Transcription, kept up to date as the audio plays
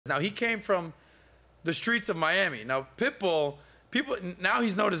Now, he came from the streets of Miami. Now, Pitbull, now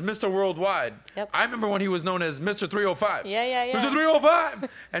he's known as Mr. Worldwide. Yep. I remember when he was known as Mr. 305. Yeah. Mr. 305!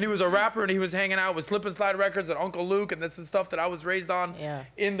 And he was a rapper, and he was hanging out with Slip and Slide Records and Uncle Luke, and this is stuff that I was raised on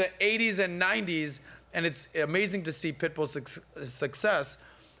in the 80s and 90s. And it's amazing to see Pitbull's success.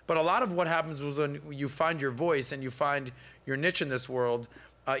 But a lot of what happens was when you find your voice and you find your niche in this world,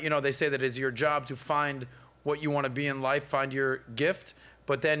 you know, they say that it's your job to find what you want to be in life, find your gift,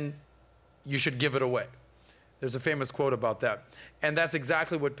 but then you should give it away. There's a famous quote about that. And that's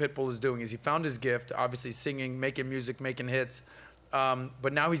exactly what Pitbull is doing, is he found his gift, obviously singing, making music, making hits,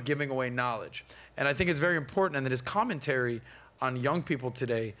 but now he's giving away knowledge. And I think it's very important, and that his commentary on young people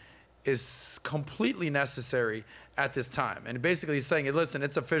today is completely necessary at this time. And basically he's saying, listen,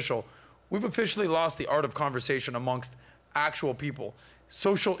 it's official. We've officially lost the art of conversation amongst actual people.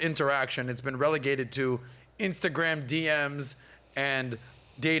 Social interaction, it's been relegated to Instagram DMs and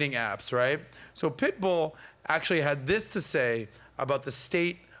dating apps, right? So Pitbull actually had this to say about the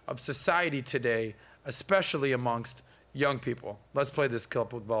state of society today, especially amongst young people. Let's play this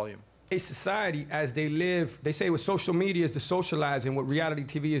clip with volume. A society as they live, they say what social media is the socializing, what reality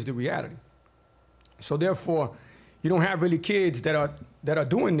TV is the reality. So therefore, you don't have really kids that are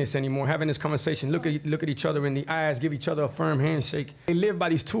doing this anymore, having this conversation, look at each other in the eyes, give each other a firm handshake. They live by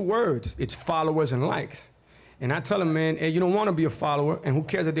these two words, it's followers and likes. And I tell them, man, hey, you don't want to be a follower, and who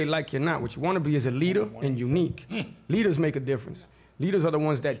cares if they like you or not? What you want to be is a leader and unique. Leaders make a difference. Leaders are the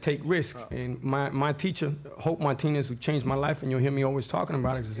ones that take risks. And my teacher, Hope Martinez, who changed my life, and you'll hear me always talking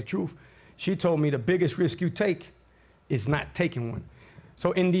about it because it's the truth, she told me the biggest risk you take is not taking one.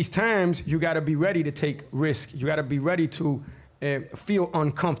 So in these times, you got to be ready to take risk. You got to be ready to feel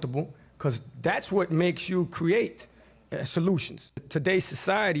uncomfortable, because that's what makes you create solutions. Today's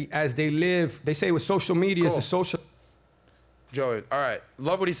society, as they live, they say with social media is the social... Joey, all right,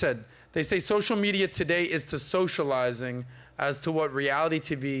 love what he said. They say social media today is to socializing as to what reality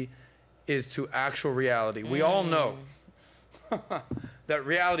TV is to actual reality. We all know that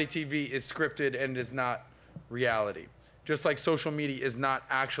reality TV is scripted and is not reality. Just like social media is not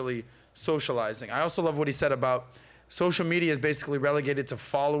actually socializing. I also love what he said about social media is basically relegated to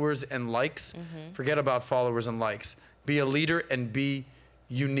followers and likes. Forget about followers and likes. Be a leader and be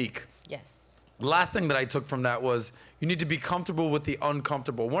unique. Yes. The last thing that I took from that was you need to be comfortable with the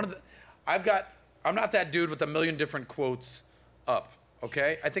uncomfortable. I'm not that dude with a million different quotes up,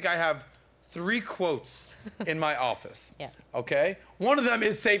 okay? I think I have 3 quotes in my office, okay? One of them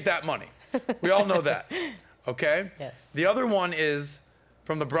is save that money. We all know that, okay? Yes. The other one is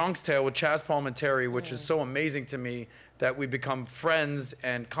from The Bronx Tale with Chaz Palminteri, which is so amazing to me that we become friends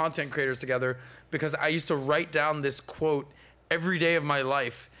and content creators together, because I used to write down this quote every day of my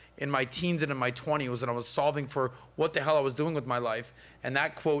life in my teens and in my 20s, and I was solving for what the hell I was doing with my life. And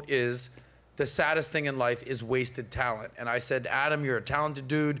that quote is, the saddest thing in life is wasted talent. And I said, Adam, you're a talented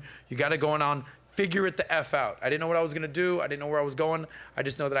dude. You got it going on. Figure it the F out. I didn't know what I was going to do. I didn't know where I was going. I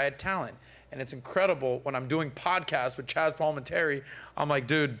just know that I had talent. And it's incredible when I'm doing podcasts with Chaz Palminteri, I'm like,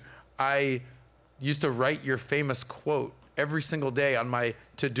 dude, I used to write your famous quote every single day on my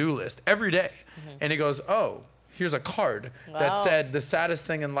to-do list, every day. And he goes, oh, here's a card that said the saddest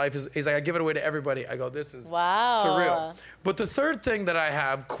thing in life is like, I give it away to everybody. I go, this is surreal. But the third thing that I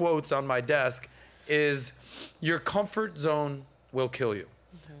have quotes on my desk is your comfort zone will kill you,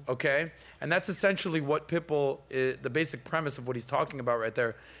 okay? And that's essentially what Pitbull, the basic premise of what he's talking about right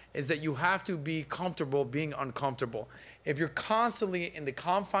there, is that you have to be comfortable being uncomfortable. If you're constantly in the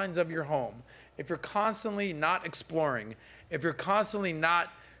confines of your home, if you're constantly not exploring, if you're constantly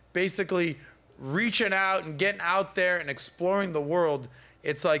not basically reaching out and getting out there and exploring the world,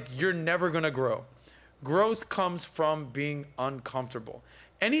 it's like you're never gonna grow. Growth comes from being uncomfortable.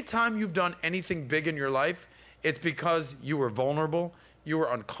 Anytime you've done anything big in your life, it's because you were vulnerable, you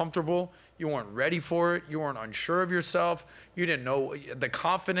were uncomfortable, you weren't ready for it, you weren't unsure of yourself, you didn't know the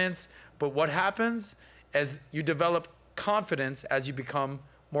confidence. But what happens as you develop confidence, as you become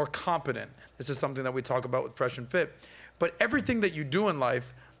more competent. This is something that we talk about with Fresh and Fit. But everything that you do in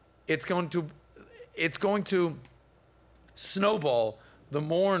life, it's going to snowball the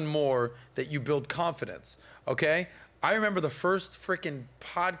more and more that you build confidence, okay? I remember the first freaking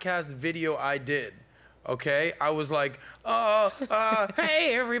podcast video I did, okay? I was like,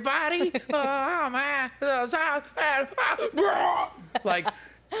 hey, everybody. Like,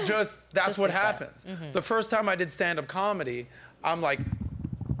 that's what happens. The first time I did stand-up comedy, I'm like,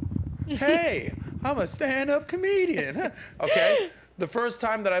 hey, I'm a stand-up comedian, okay? The first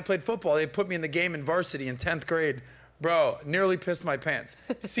time that I played football, they put me in the game in varsity in 10th grade. Bro, nearly pissed my pants.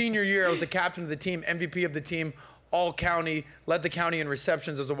 Senior year, I was the captain of the team, MVP of the team, all county, led the county in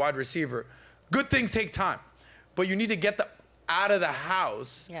receptions as a wide receiver. Good things take time, but you need to get out of the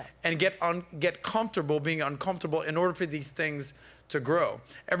house and get comfortable being uncomfortable in order for these things to grow.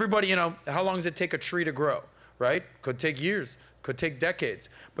 Everybody, you know, how long does it take a tree to grow, right? Could take years, could take decades,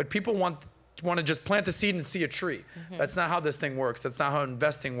 but people want to just plant a seed and see a tree. That's not how this thing works. That's not how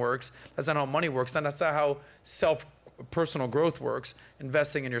investing works. That's not how money works. And that's not how personal growth works,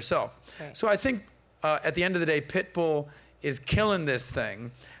 investing in yourself. Right. So I think at the end of the day, Pitbull is killing this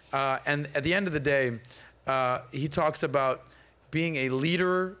thing. And at the end of the day, he talks about being a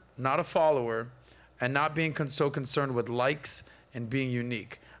leader, not a follower, and not being so concerned with likes and being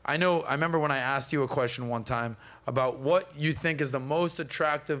unique. I remember when I asked you a question one time about what you think is the most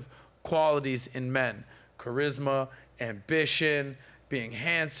attractive qualities in men: charisma, ambition, being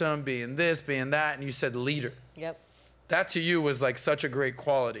handsome, being this, being that, and you said leader. Yep. That to you was like such a great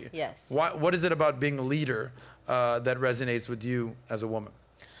quality. Yes. What is it about being a leader that resonates with you as a woman?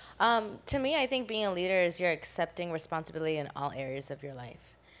 To me, I think being a leader is you're accepting responsibility in all areas of your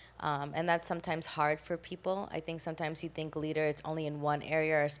life. And that's sometimes hard for people. I think sometimes you think leader, it's only in one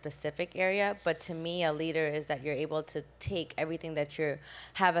area or a specific area. But to me, a leader is that you're able to take everything that you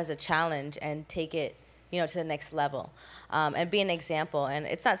have as a challenge and take it, you know, to the next level, and be an example. And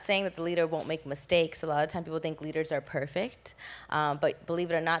it's not saying that the leader won't make mistakes. A lot of time people think leaders are perfect, but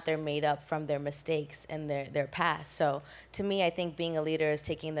believe it or not, they're made up from their mistakes and their past. So to me, I think being a leader is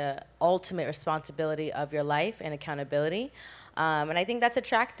taking the ultimate responsibility of your life and accountability. And I think that's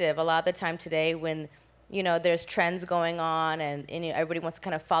attractive. A lot of the time today when, you know, there's trends going on and you know, everybody wants to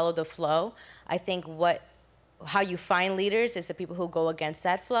kind of follow the flow, I think how you find leaders is the people who go against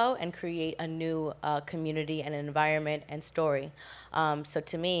that flow and create a new community and environment and story. So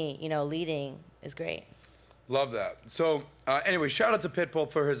to me, you know, leading is great. Love that. So anyway, shout out to Pitbull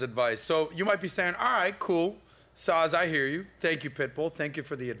for his advice. So you might be saying, all right, cool. Sos, I hear you. Thank you, Pitbull. Thank you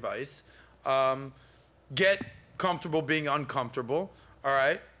for the advice. Get comfortable being uncomfortable, all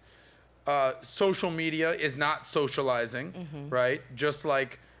right? Social media is not socializing, right? Just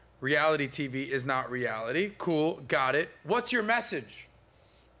like reality TV is not reality. Cool, got it. What's your message?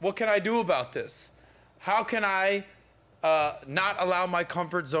 What can I do about this? How can I not allow my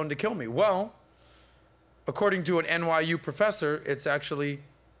comfort zone to kill me? Well, according to an NYU professor, it's actually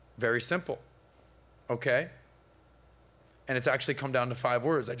very simple, okay? And it's actually come down to 5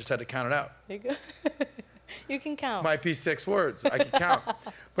 words. I just had to count it out. There you go. You can count. Might be 6 words. I can count.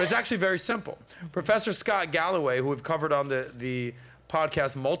 But it's actually very simple. Professor Scott Galloway, who we've covered on the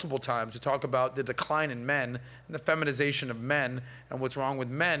podcast multiple times to talk about the decline in men and the feminization of men and what's wrong with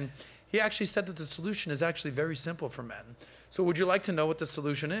men, he actually said that the solution is actually very simple for men. So would you like to know what the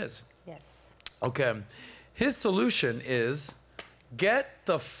solution is? Yes. Okay. His solution is get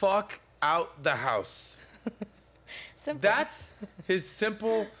the fuck out the house. Simple. That's his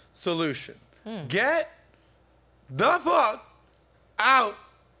simple solution. Get the fuck out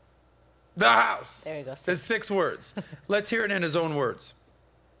the house. There you go. It's 6 words. Let's hear it in his own words.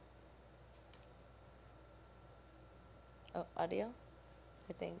 Oh, audio?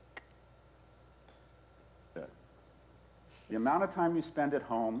 I think. The amount of time you spend at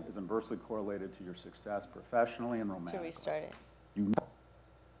home is inversely correlated to your success professionally and romantically. Should restart it. You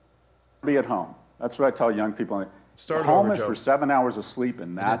be at home. That's what I tell young people. Start home over, is Joe. for 7 hours of sleep,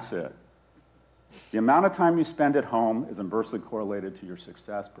 and that's it. The amount of time you spend at home is inversely correlated to your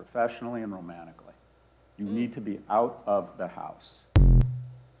success professionally and romantically. You need to be out of the house.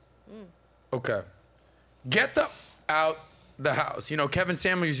 Okay. Get out the house. You know, Kevin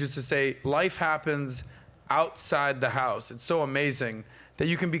Samuels used to say, life happens outside the house. It's so amazing that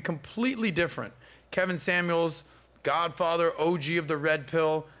you can be completely different. Kevin Samuels, godfather, OG of the red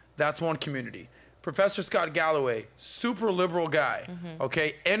pill, that's one community. Professor Scott Galloway, super liberal guy,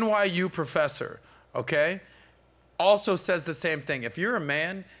 okay? NYU professor, okay? Also says the same thing. If you're a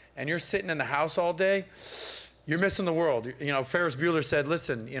man and you're sitting in the house all day, you're missing the world. You know, Ferris Bueller said,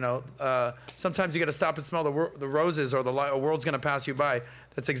 listen, you know, sometimes you got to stop and smell the roses or the world's going to pass you by.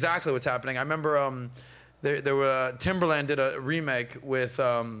 That's exactly what's happening. I remember Timberland did a remake with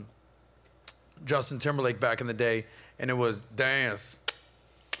Justin Timberlake back in the day, and it was Dance.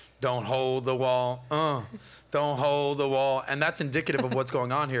 Don't hold the wall, don't hold the wall. And that's indicative of what's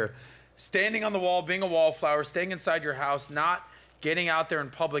going on here. Standing on the wall, being a wallflower, staying inside your house, not getting out there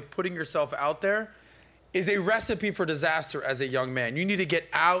in public, putting yourself out there is a recipe for disaster as a young man. You need to get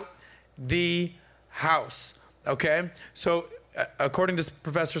out the house, okay? So according to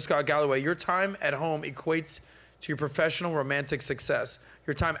Professor Scott Galloway, your time at home equates to your professional romantic success.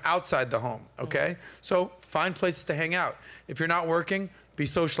 Your time outside the home, okay? So find places to hang out. If you're not working, be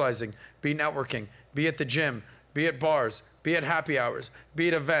socializing, be networking, be at the gym, be at bars, be at happy hours, be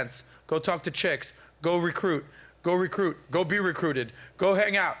at events, go talk to chicks, go recruit, go be recruited, go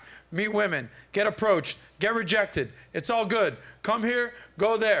hang out, meet women, get approached, get rejected. It's all good. Come here,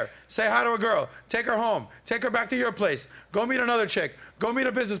 go there, say hi to a girl, take her home, take her back to your place, go meet another chick, go meet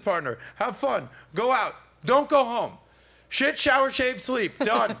a business partner, have fun, go out, don't go home. Shit, shower, shave, sleep,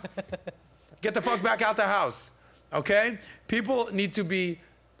 done. Get the fuck back out the house, okay? People need to be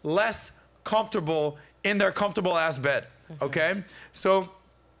less comfortable in their comfortable ass bed, okay? So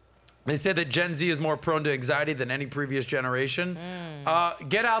they say that Gen Z is more prone to anxiety than any previous generation.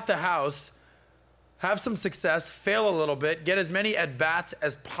 Get out the house, have some success, fail a little bit, get as many at-bats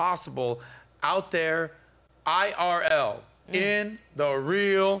as possible out there, IRL, in the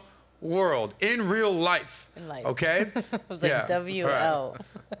real world, in real life. In life. Okay? I was like, WL.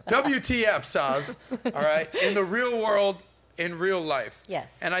 Right. WTF, Sos. All right? In the real world, in real life.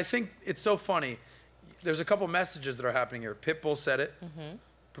 Yes. And I think it's so funny. There's a couple messages that are happening here. Pitbull said it.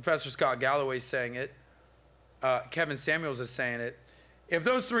 Professor Scott Galloway is saying it. Kevin Samuels is saying it. If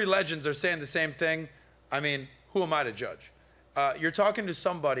those three legends are saying the same thing, I mean, who am I to judge? You're talking to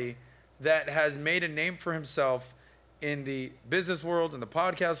somebody that has made a name for himself in the business world, in the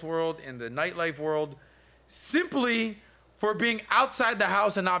podcast world, in the nightlife world, simply for being outside the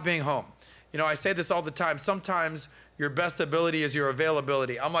house and not being home. You know, I say this all the time. Sometimes your best ability is your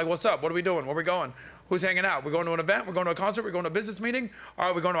availability. I'm like, what's up? What are we doing? Where are we going? Who's hanging out? We're going to an event? We're going to a concert? We're going to a business meeting? All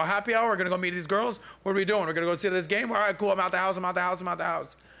right, we're going to a happy hour? We're going to go meet these girls? What are we doing? We're going to go see this game? All right, cool. I'm out the house. I'm out the house. I'm out the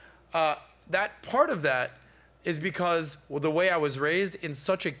house. That part of that is because the way I was raised in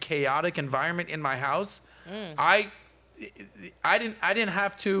such a chaotic environment in my house, I didn't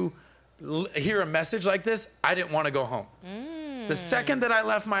have to hear a message like this. I didn't want to go home. The second that I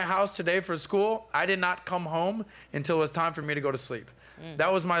left my house today for school, I did not come home until it was time for me to go to sleep.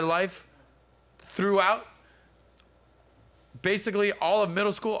 That was my life throughout basically all of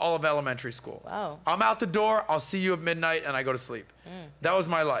middle school, all of elementary school. Wow. I'm out the door, I'll see you at midnight, and I go to sleep. That was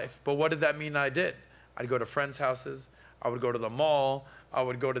my life. But what did that mean I did? I'd go to friends' houses, I would go to the mall, I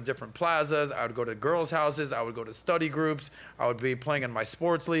would go to different plazas, I would go to girls' houses, I would go to study groups, I would be playing in my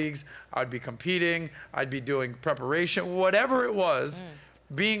sports leagues, I'd be competing, I'd be doing preparation, whatever it was,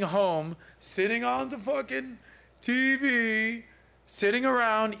 being home, sitting on the fucking TV, sitting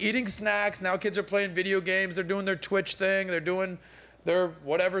around, eating snacks. Now kids are playing video games, they're doing their Twitch thing, they're doing their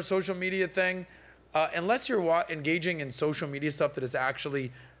whatever social media thing. Unless you're engaging in social media stuff that is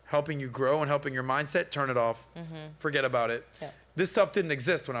actually helping you grow and helping your mindset, turn it off. Forget about it. Yeah. This stuff didn't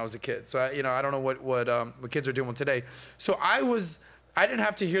exist when I was a kid. So I don't know what kids are doing today. So I didn't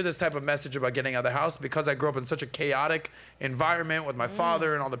have to hear this type of message about getting out of the house because I grew up in such a chaotic environment with my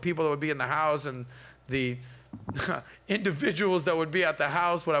father and all the people that would be in the house and the individuals that would be at the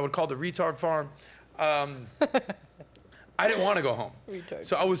house, what I would call the retard farm. I didn't want to go home.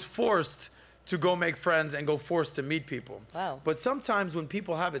 So I was forced to go make friends and go forced to meet people. Wow. But sometimes when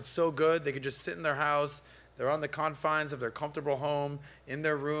people have it so good, they could just sit in their house, they're on the confines of their comfortable home, in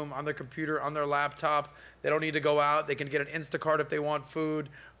their room, on their computer, on their laptop. They don't need to go out. They can get an Instacart if they want food,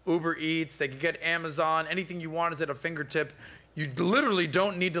 Uber Eats, they can get Amazon. Anything you want is at a fingertip. You literally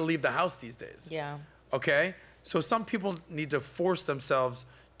don't need to leave the house these days. Yeah. Okay? So some people need to force themselves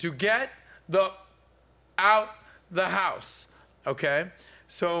to get out the house. Okay?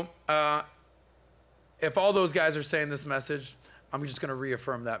 So if all those guys are saying this message, I'm just going to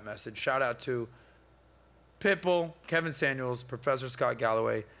reaffirm that message. Shout out to Pitbull, Kevin Samuels, Professor Scott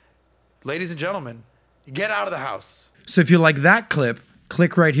Galloway. Ladies and gentlemen, get out of the house. So if you like that clip,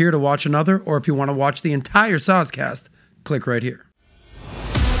 click right here to watch another, or if you want to watch the entire SOSCAST, click right here.